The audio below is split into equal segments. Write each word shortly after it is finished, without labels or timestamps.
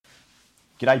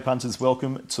G'day punters,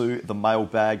 welcome to the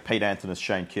mailbag. Pete Anthony,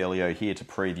 Shane Kerlio here to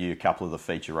preview a couple of the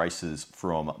feature races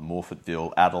from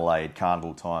Morphettville, Adelaide,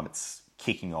 Carnival time. It's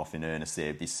kicking off in earnest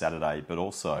there this Saturday, but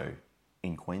also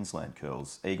in Queensland,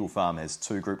 Curls. Eagle Farm has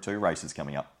two Group 2 races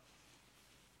coming up.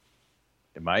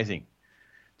 Amazing.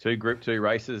 Two Group 2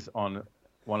 races on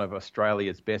one of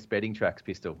Australia's best betting tracks,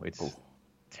 Pistol. It's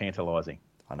tantalising.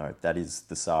 I know, that is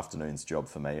this afternoon's job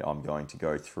for me. I'm going to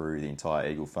go through the entire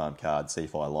Eagle Farm card, see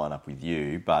if I line up with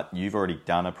you. But you've already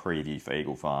done a preview for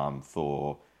Eagle Farm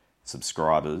for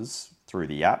subscribers through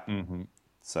the app. Mm-hmm.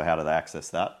 So how do they access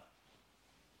that?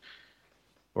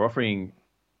 We're offering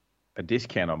a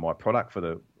discount on my product for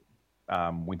the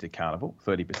Winter Carnival,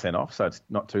 30% off. So it's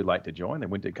not too late to join. The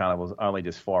Winter Carnival's only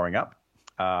just firing up.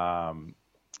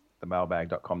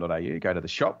 Themailbag.com.au. Go to the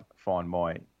shop, find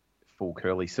my full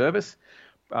Curly service.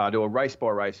 Do a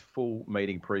race-by-race full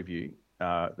meeting preview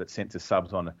that's sent to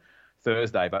subs on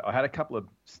Thursday. But I had a couple of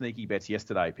sneaky bets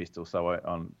yesterday, Pistol, so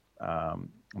on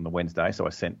the Wednesday. So I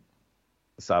sent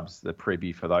the subs the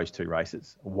preview for those two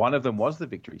races. One of them was the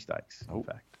Victory Stakes, in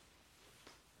fact,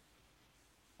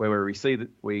 where we see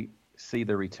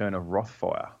the return of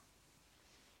Rothfire.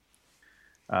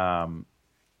 The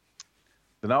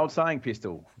old saying,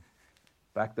 Pistol,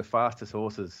 back the fastest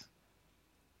horses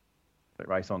that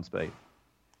race on speed.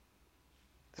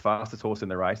 The fastest horse in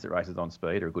the race that races on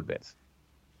speed are good bets.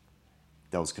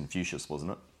 That was Confucius,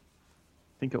 wasn't it?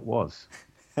 I think it was.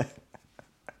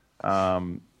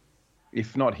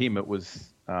 If not him, it was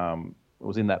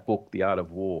in that book, The Art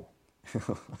of War.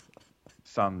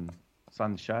 Sun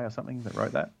Shay or something that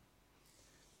wrote that.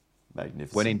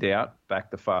 Magnificent. When in doubt,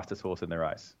 back the fastest horse in the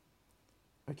race.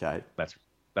 Okay. That's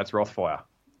Rothfire.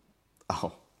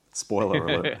 Oh, spoiler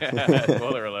alert.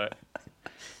 Spoiler alert.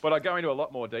 But I go into a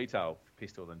lot more detail,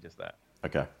 Pistol, than just that.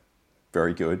 Okay.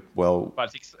 Very good. Well,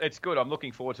 but it's good. I'm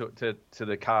looking forward to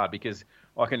the card because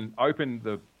I can open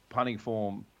the punting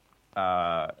form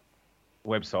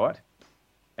website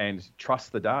and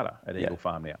trust the data at Eagle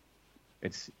Farm now.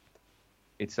 It's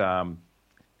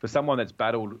for someone that's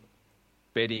battled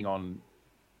betting on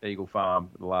Eagle Farm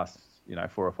the last 4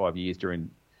 or 5 years during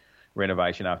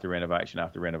renovation after renovation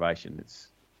after renovation.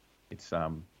 It's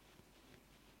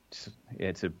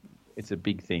a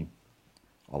big thing.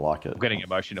 I like it. I'm getting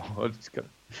emotional. It's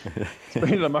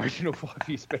been an emotional 5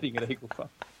 years betting at Eagle Farm.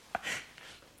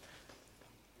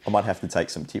 I might have to take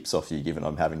some tips off you, given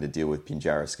I'm having to deal with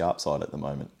Pinjarra Scarpside at the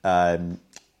moment.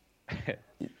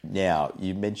 Now,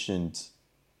 you mentioned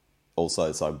also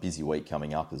it's a busy week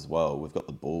coming up as well. We've got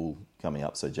the Bull coming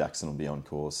up, so Jackson will be on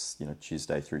course,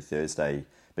 Tuesday through Thursday.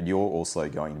 But you're also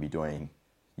going to be doing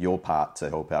your part to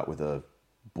help out with a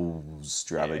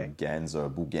Bullstravaganza,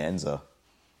 Bullganza.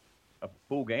 A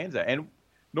Bullganza. And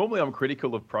normally I'm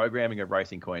critical of programming of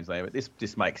Racing Queensland, but this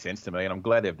just makes sense to me, and I'm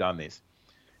glad they've done this.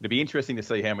 It'll be interesting to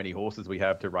see how many horses we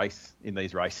have to race in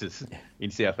these races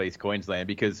in southeast Queensland,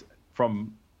 because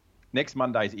from next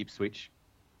Monday's Ipswich,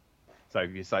 so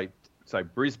if you say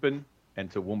Brisbane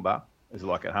and Toowoomba is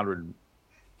like an hour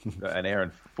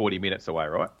and 40 minutes away,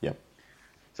 right? Yep.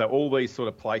 So all these sort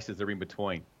of places are in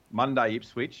between. Monday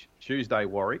Ipswich, Tuesday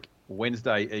Warwick,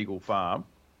 Wednesday Eagle Farm,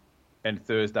 and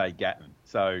Thursday Gatton.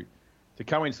 So to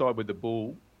coincide with the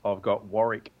Bull, I've got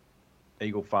Warwick,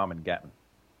 Eagle Farm, and Gatton.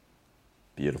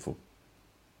 Beautiful.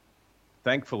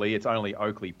 Thankfully, it's only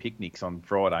Oakley picnics on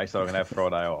Friday, so I can have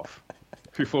Friday off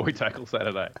before we tackle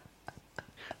Saturday.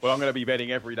 Well, I'm going to be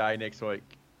betting every day next week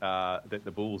that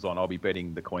the Bull's on. I'll be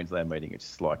betting the Queensland meeting. It's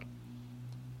just like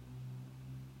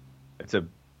it's a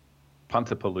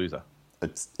punter-palooza.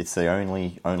 It's the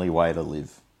only way to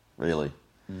live, really.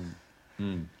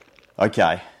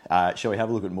 Okay, shall we have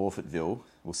a look at Morphettville?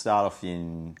 We'll start off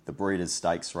in the Breeders'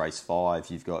 Stakes Race 5.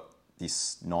 You've got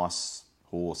this nice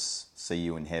horse, See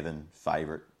You in Heaven,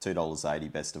 favourite,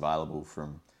 $2.80 best available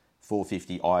from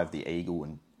 $4.50 Eye of the Eagle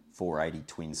and $4.80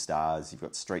 Twin Stars. You've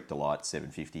got Street Delight,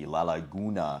 $7.50, La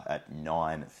Laguna at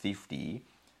 $9.50.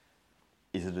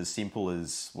 Is it as simple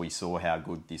as we saw how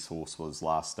good this horse was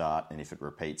last start, and if it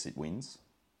repeats, it wins?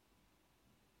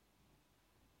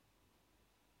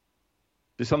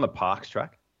 Just on the Parks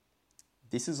track?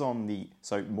 This is on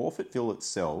so Morphettville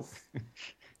itself,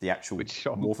 the actual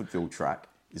Morphettville track,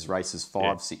 is races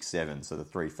 5, 6, 7, so the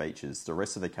three features. The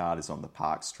rest of the card is on the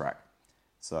Parks track.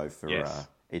 So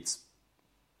it's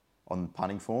on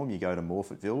punting form, you go to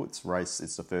Morphettville,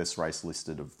 it's the first race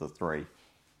listed of the three.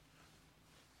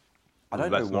 I don't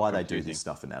know why they do this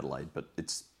stuff in Adelaide, but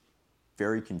it's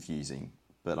very confusing.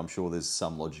 But I'm sure there's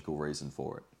some logical reason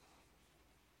for it.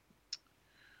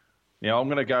 Now, I'm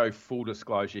going to go full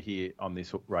disclosure here on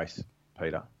this race,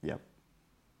 Peter. Yep.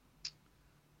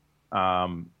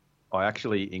 I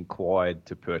actually inquired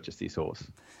to purchase this horse.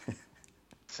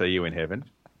 See You in Heaven,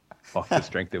 off the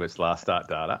strength of its last start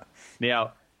data.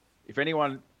 Now, if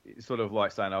anyone is sort of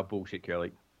like saying, "Oh, bullshit,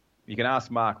 Curly," you can ask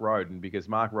Mark Roden, because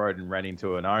Mark Roden ran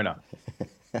into an owner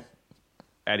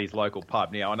at his local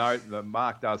pub. Now, I know that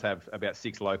Mark does have about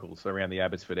 6 locals around the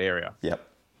Abbotsford area. Yep.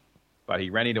 But he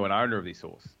ran into an owner of this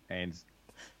horse and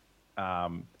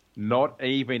not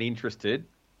even interested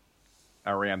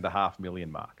around the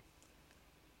 $500,000 mark.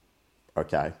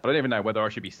 Okay. I don't even know whether I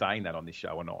should be saying that on this show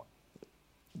or not.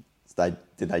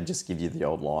 Did they just give you the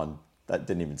old line that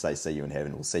didn't even say "See You in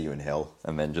Heaven" or "See You in Hell,"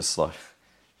 and then just like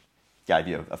gave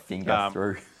you a finger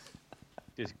through?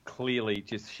 Just clearly,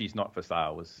 she's not for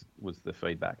sale was the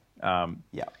feedback.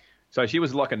 Yeah. So she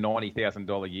was like a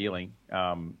 $90,000 yearling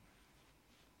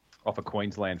off a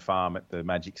Queensland farm at the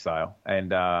Magic sale,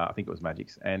 and I think it was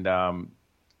Magic's, and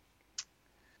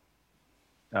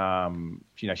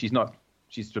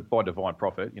she's by divine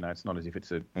profit. It's not as if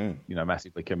it's a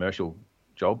massively commercial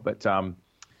job, but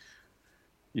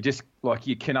you just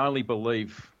you can only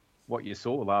believe what you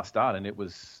saw last start, and it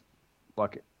was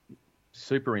like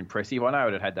super impressive. I know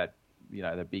it had that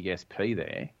the big SP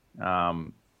there,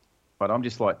 but I'm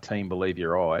just like, team, believe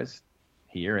your eyes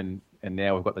here, and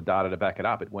now we've got the data to back it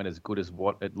up. It went as good as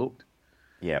what it looked.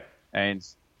 Yeah, and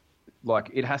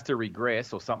it has to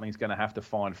regress, or something's going to have to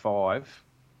find 5.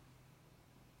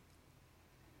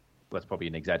 That's probably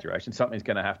an exaggeration. Something's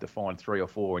going to have to find 3 or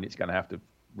 4, and it's going to have to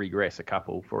regress a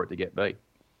couple for it to get beat.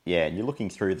 Yeah, and you're looking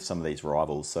through some of these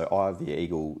rivals. So Eye of the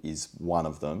Eagle is one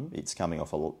of them. It's coming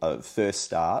off a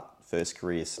first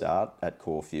career start at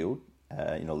Caulfield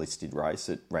in a listed race.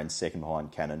 It ran second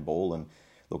behind Cannonball, and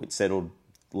look, it settled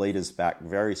leaders back,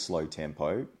 very slow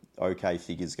tempo, okay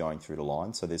figures going through the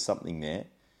line. So there's something there.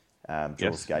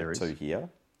 Jules Gate 2 here.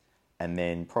 And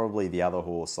then probably the other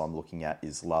horse I'm looking at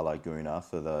is La Laguna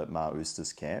for the Mar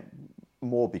Oosters camp,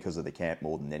 more because of the camp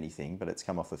more than anything, but it's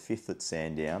come off a 5th at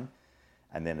Sandown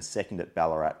and then a 2nd at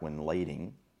Ballarat when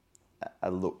leading.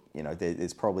 Look,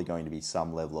 there's probably going to be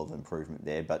some level of improvement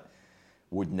there, but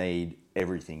would need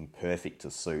everything perfect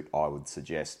to suit, I would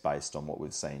suggest, based on what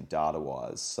we've seen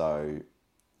data-wise. So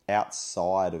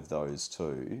outside of those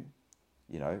two,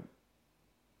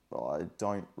 I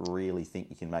don't really think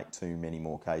you can make too many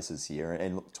more cases here.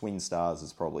 And look, Twin Stars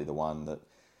is probably the one that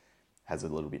has a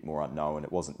little bit more unknown.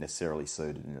 It wasn't necessarily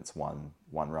suited in its one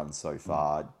run so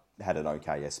far. Had an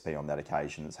okay SP on that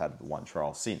occasion. It's had one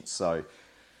trial since. So,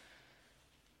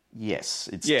 yes,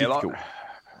 it's difficult.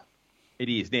 It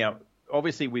is. Now,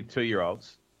 obviously with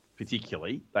 2-year-olds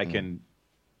particularly, they can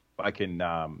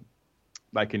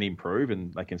improve,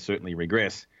 and they can certainly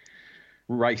regress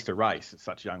race to race,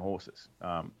 such young horses.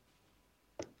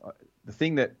 The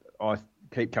thing that I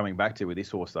keep coming back to with this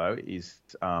horse, though, is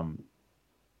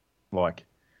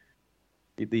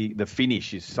the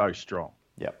finish is so strong.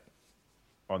 Yep.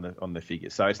 On the figure.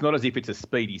 So it's not as if it's a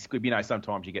speedy squib.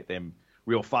 Sometimes you get them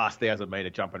real fast 1,000-metre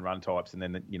jump and run types, and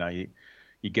then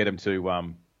you get them to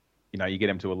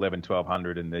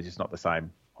 11-1200, and they're just not the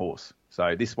same horse.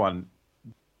 So this one,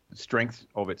 strength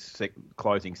of its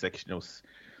closing sectionals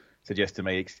suggests to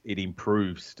me it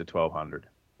improves to 1200.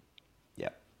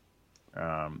 Yeah.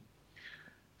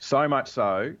 So much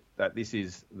so that this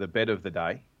is the bet of the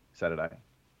day, Saturday.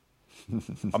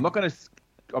 I'm not going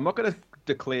to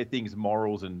declare things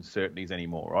morals and certainties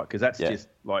anymore, right? Because that's just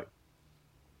you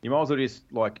might as well just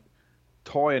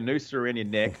tie a noose around your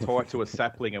neck, tie it to a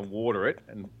sapling, and water it,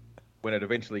 and when it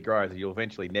eventually grows, you'll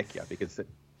eventually neck you, because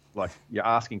you're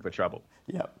asking for trouble.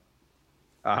 Yep.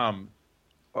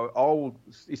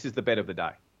 This is the bet of the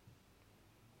day.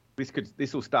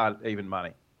 This will start even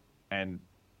money and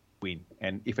win.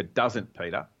 And if it doesn't,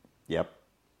 Peter. Yep.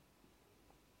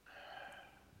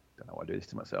 Don't know why I do this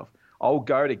to myself. I'll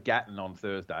go to Gatton on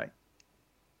Thursday,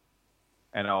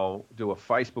 and I'll do a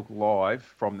Facebook Live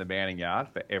from the Mounting Yard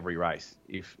for every race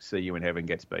if See You in Heaven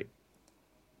gets beat.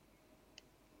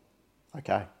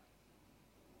 Okay.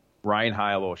 Rain,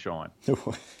 hail, or shine.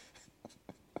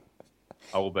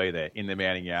 I will be there in the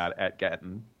Mounting Yard at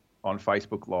Gatton on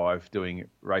Facebook Live doing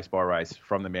race by race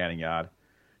from the Mounting Yard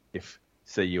if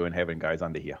See You in Heaven goes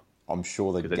under here. I'm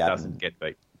sure it doesn't get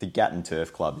beat. The Gatton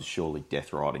Turf Club is surely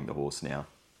death riding the horse now.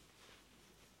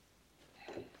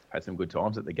 Had some good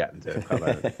times at the Gatton Turf Club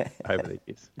over the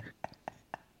years.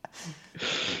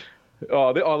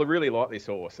 I really like this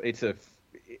horse. It's I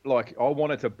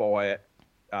wanted to buy it.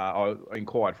 I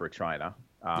inquired for a trainer.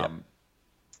 And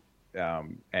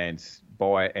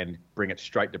buy it and bring it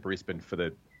straight to Brisbane for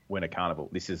the Winter Carnival.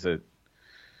 This is who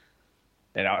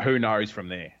knows from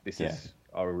there.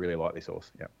 I really like this horse.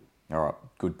 Yeah. All right,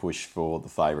 good push for the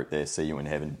favourite there. See You in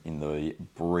Heaven in the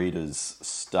Breeders'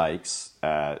 Stakes.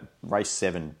 Race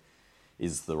 7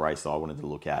 is the race I wanted to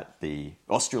look at, the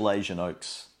Australasian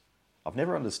Oaks. I've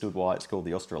never understood why it's called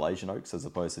the Australasian Oaks as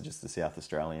opposed to just the South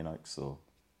Australian Oaks or,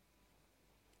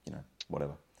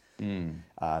 whatever.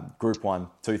 Group 1,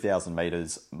 2,000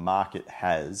 metres. Market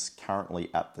has currently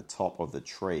at the top of the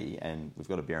tree, and we've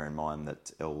got to bear in mind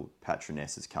that El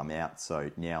Patroness has come out,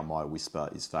 so now My Whisper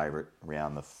is favourite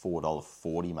around the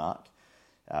 $4.40 mark.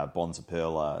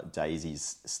 Bonzaperla,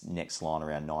 Daisy's next line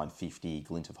around $9.50,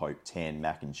 Glint of Hope 10,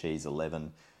 Mac and Cheese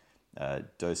 11,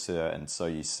 Doser and So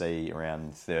You See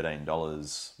around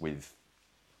 $13 with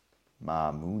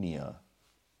Marmunia.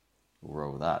 We'll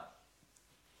roll with that.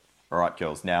 All right,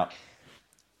 girls. Now,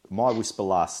 My Whisper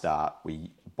last start, we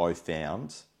both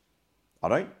found.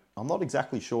 I'm not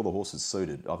exactly sure the horse is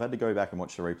suited. I've had to go back and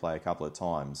watch the replay a couple of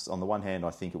times. On the one hand, I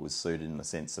think it was suited in the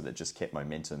sense that it just kept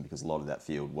momentum because a lot of that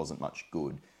field wasn't much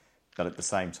good. But at the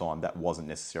same time, that wasn't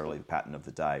necessarily the pattern of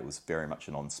the day. It was very much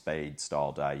an on-speed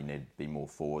style day. You needed to be more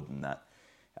forward than that.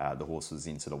 The horse was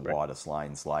into the widest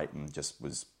lanes late and just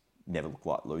never looked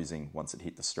like losing once it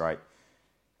hit the straight.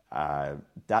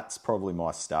 That's probably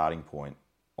my starting point.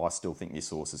 I still think this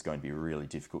horse is going to be really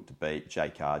difficult to beat. J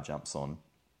Carr jumps on.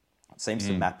 Seems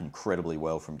to map incredibly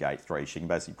well from gate 3. She can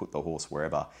basically put the horse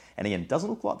wherever. And again, it doesn't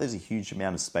look like there's a huge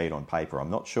amount of speed on paper. I'm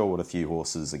not sure what a few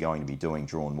horses are going to be doing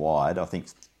drawn wide. I think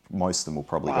most of them will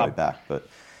probably go back. But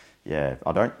yeah,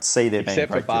 I don't see there being...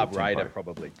 Except for Barb Raider,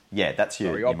 probably. Yeah, that's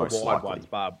your most wide likely. ones,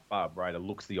 Barb Raider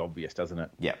looks the obvious, doesn't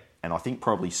it? Yeah, and I think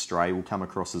probably Stray will come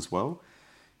across as well.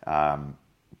 But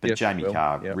yes, Jamie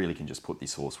Carr really can just put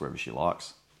this horse wherever she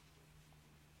likes.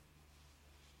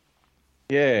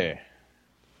 Yeah.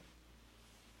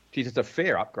 Geez, it's a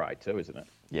fair upgrade too, isn't it?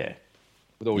 Yeah.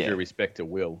 With all due respect to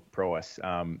Will Price,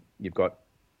 you've got,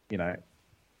 Glenn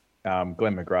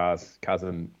McGrath's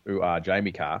cousin,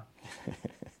 Jamie Carr,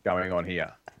 going on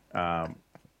here.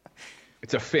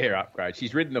 It's a fair upgrade.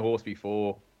 She's ridden the horse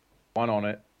before, won on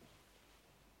it,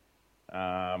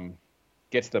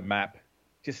 gets the map.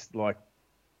 Just like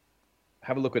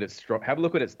have a look at its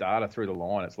data through the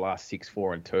line. Its last 6,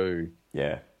 4, and 2.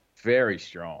 Yeah. Very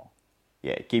strong.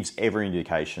 Yeah, it gives every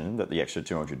indication that the extra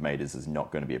 200 metres is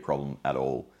not going to be a problem at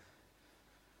all.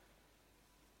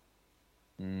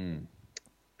 Can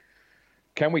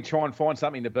we try and find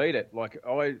something to beat it? Like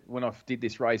when I did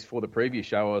this race for the previous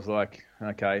show, I was like,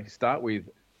 okay, start with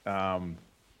My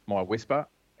Whisper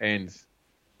and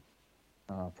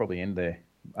probably end there.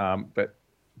 But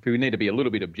we need to be a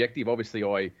little bit objective. Obviously,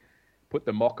 I put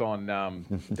the mock on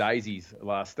Daisy's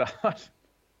last start.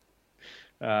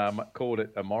 Called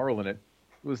it immoral, and it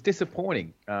was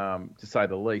disappointing, to say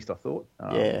the least, I thought.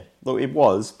 Yeah, look, it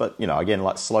was, but, again,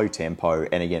 like slow tempo,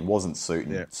 and again, wasn't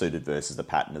suited versus the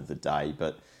pattern of the day,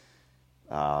 but,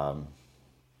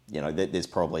 there's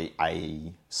probably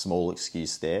a small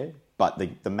excuse there, but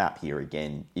the map here,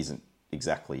 again, isn't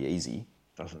exactly easy.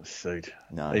 Doesn't suit.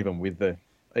 No. Even with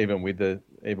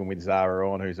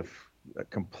Zara on, who's a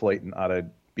complete and utter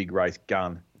big race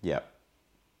gun. Yeah.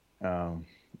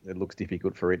 It looks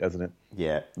difficult for it, doesn't it?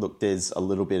 Yeah. Look, there's a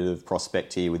little bit of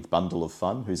prospect here with Bundle of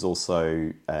Fun, who's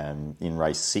also in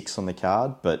race 6 on the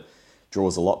card, but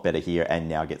draws a lot better here and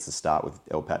now gets a start with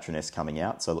El Patroness coming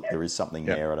out. So, look, there is something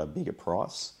there at a bigger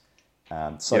price.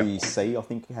 You See, I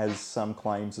think, has some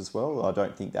claims as well. I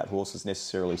don't think that horse is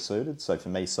necessarily suited. So, for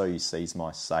me, So You See's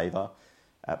my saver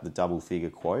at the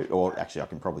double-figure quote. Or, actually, I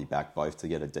can probably back both to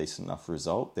get a decent enough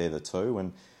result. They're the two.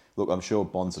 And look, I'm sure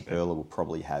Bonzaperla will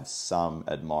probably have some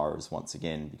admirers once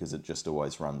again because it just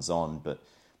always runs on. But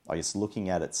I guess looking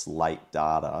at its late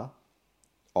data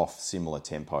off similar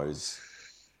tempos,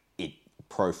 it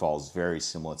profiles very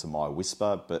similar to My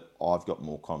Whisper, but I've got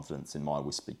more confidence in My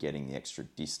Whisper getting the extra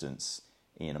distance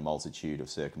in a multitude of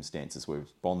circumstances.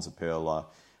 Whereas Bonzaperla,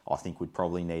 I think, would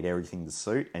probably need everything to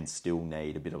suit and still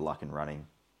need a bit of luck and running.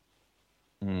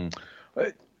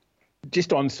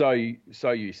 Just on So You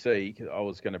See, I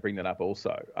was going to bring that up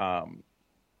also.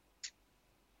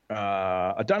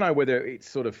 I don't know whether it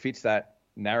sort of fits that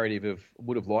narrative of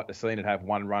would have liked to seen it have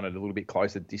one run at a little bit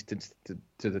closer distance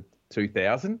to the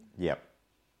 2,000. Yep.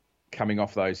 Coming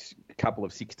off those couple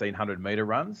of 1,600 metre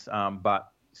runs.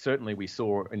 But certainly we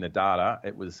saw in the data,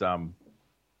 it was from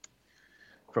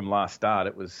last start,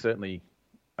 it was certainly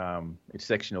its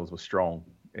sectionals were strong.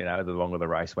 The longer the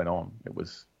race went on, it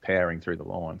was powering through the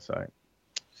line. So,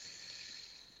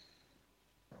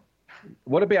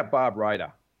 what about Barb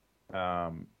Raider?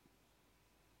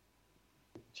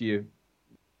 You've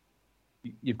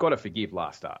got to forgive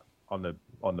last start on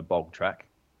the bog track.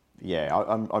 Yeah,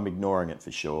 I'm ignoring it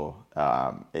for sure.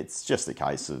 It's just a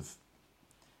case of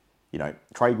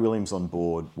Craig Williams on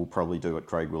board will probably do what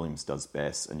Craig Williams does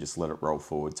best and just let it roll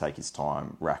forward, take his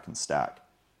time, rack and stack.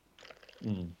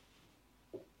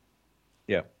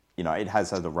 Yeah. It has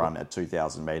had a run at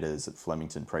 2,000 metres at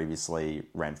Flemington previously,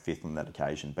 ran fifth on that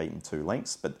occasion, beaten 2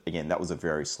 lengths. But again, that was a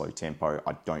very slow tempo.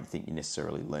 I don't think you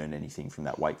necessarily learn anything from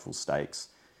that Wakeful Stakes.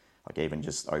 Like even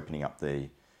just opening up the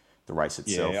race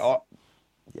itself.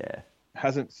 Yeah.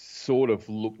 Hasn't sort of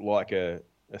looked like a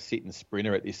sitting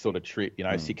sprinter at this sort of trip,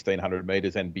 1,600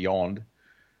 metres and beyond,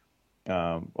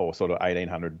 or sort of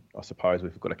 1,800, I suppose.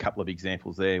 We've got a couple of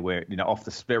examples there where, off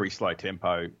this very slow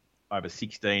tempo, over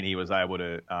 16, he was able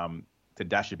to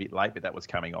dash a bit late, but that was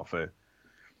coming off a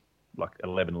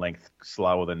 11 length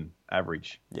slower than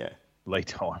average lead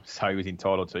time. So he was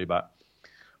entitled to, but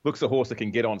looks a horse that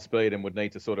can get on speed and would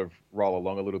need to sort of roll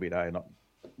along a little bit,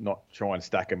 not try and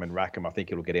stack him and rack him. I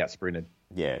think it'll get out sprinted.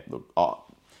 Yeah, look,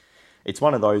 it's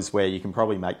one of those where you can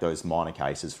probably make those minor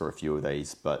cases for a few of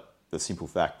these, but the simple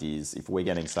fact is if we're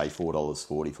getting, say,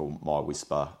 $4.40 for My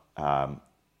Whisper,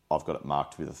 I've got it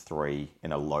marked with a 3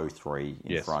 and a low 3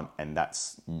 in front, and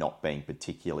that's not being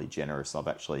particularly generous. I've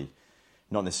actually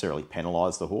not necessarily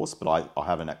penalised the horse, but I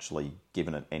haven't actually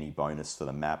given it any bonus for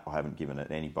the map. I haven't given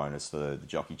it any bonus for the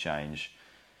jockey change,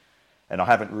 and I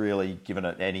haven't really given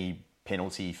it any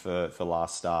penalty for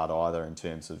last start either, in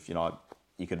terms of,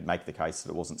 you could make the case that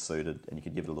it wasn't suited and you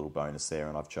could give it a little bonus there,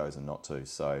 and I've chosen not to.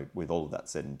 So with all of that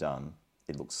said and done,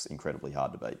 it looks incredibly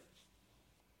hard to beat.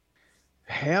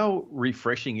 How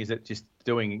refreshing is it just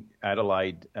doing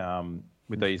Adelaide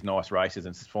with these nice races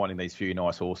and finding these few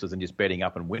nice horses and just betting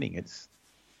up and winning? It's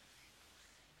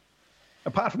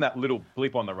apart from that little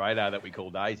blip on the radar that we call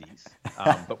daisies,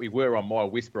 but we were on My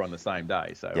Whisper on the same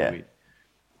day. So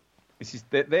it's just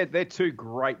they're two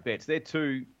great bets. They're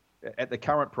two at the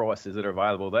current prices that are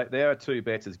available. They are two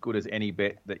bets as good as any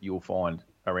bet that you'll find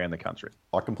around the country.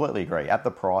 I completely agree. At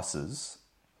the prices.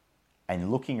 And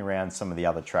looking around some of the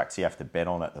other tracks you have to bet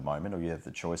on at the moment, or you have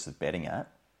the choice of betting at,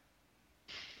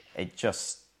 it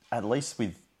just, at least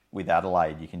with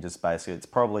Adelaide, you can just basically, it's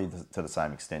probably to the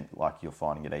same extent like you're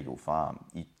finding at Eagle Farm.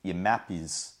 Your map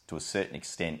is, to a certain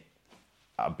extent,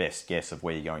 a best guess of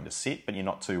where you're going to sit, but you're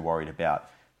not too worried about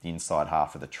the inside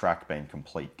half of the track being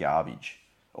complete garbage,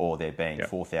 or there being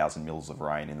 4,000 mils of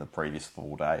rain in the previous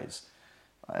 4 days.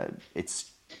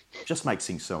 It's just makes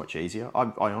things so much easier.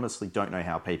 I honestly don't know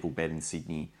how people bet in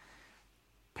Sydney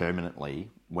permanently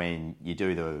when you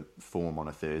do the form on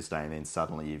a Thursday and then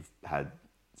suddenly you've had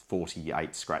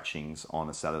 48 scratchings on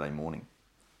a Saturday morning.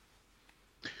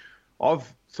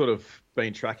 I've sort of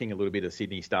been tracking a little bit of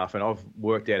Sydney stuff, and I've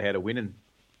worked out how to win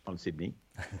on Sydney.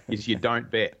 Is you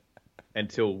don't bet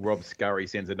until Rob Scurry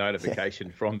sends a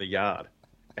notification from the yard,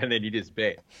 and then you just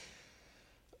bet.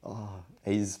 Oh,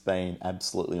 he's been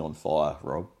absolutely on fire,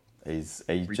 Rob. He's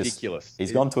ridiculous.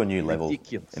 He's gone to a new level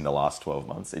in the last 12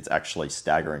 months. It's actually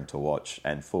staggering to watch,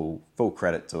 and full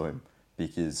credit to him,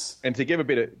 because to give a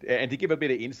bit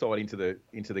of insight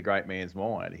into the great man's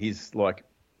mind, he's like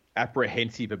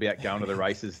apprehensive about going to the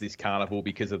races this carnival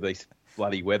because of this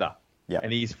bloody weather. Yeah,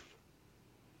 and he's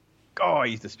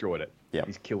destroyed it. Yeah,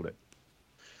 he's killed it.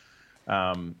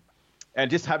 And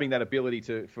just having that ability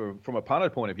from a punter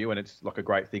point of view, and it's like a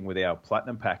great thing with our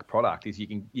Platinum Pack product, is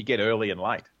you get early and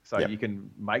late, so you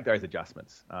can make those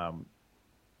adjustments on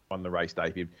the race day.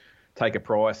 If you take a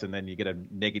price and then you get a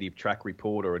negative track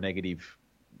report or a negative,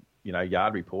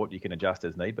 yard report, you can adjust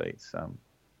as need be. It's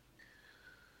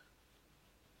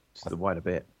the way to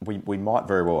bet. We might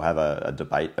very well have a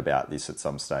debate about this at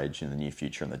some stage in the near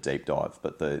future in the deep dive.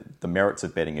 But the merits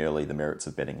of betting early, the merits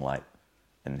of betting late.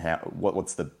 And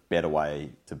what's the better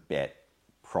way to bet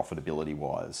profitability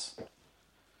wise?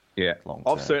 Yeah,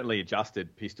 I've certainly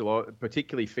adjusted, Pistol. I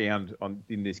particularly found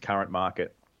in this current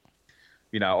market,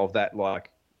 of that I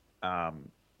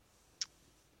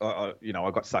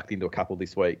got sucked into a couple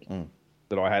this week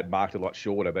that I had marked a lot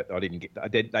shorter, but they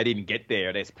didn't get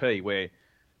there at SP, where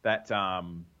that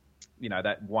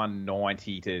that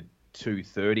 190 to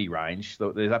 230 range.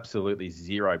 There's absolutely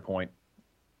 0 point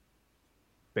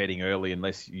betting early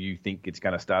unless you think it's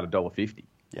going to start $1.50.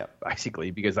 Yeah,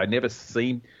 basically, because they don't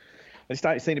seem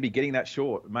to be getting that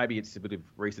short. Maybe it's a bit of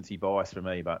recency bias for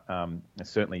me, but it's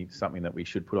certainly something that we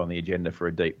should put on the agenda for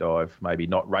a deep dive. Maybe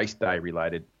not race day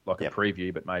related, like a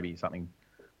preview, but maybe something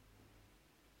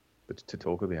to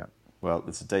talk about. Well,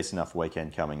 it's a decent enough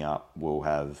weekend coming up. We'll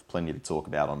have plenty to talk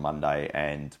about on Monday,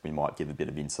 and we might give a bit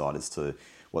of insight as to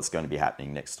what's going to be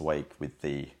happening next week with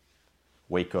the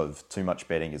week of too much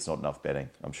betting is not enough betting.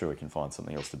 I'm sure we can find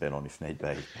something else to bet on if need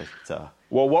be. But,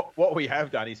 well, what we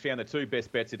have done is found the 2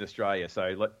 best bets in Australia.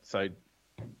 So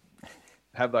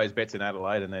have those bets in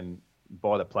Adelaide, and then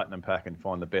buy the Platinum Pack and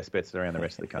find the best bets around the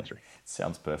rest of the country.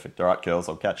 Sounds perfect. All right, girls,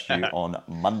 I'll catch you on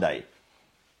Monday.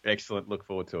 Excellent. Look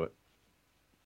forward to it.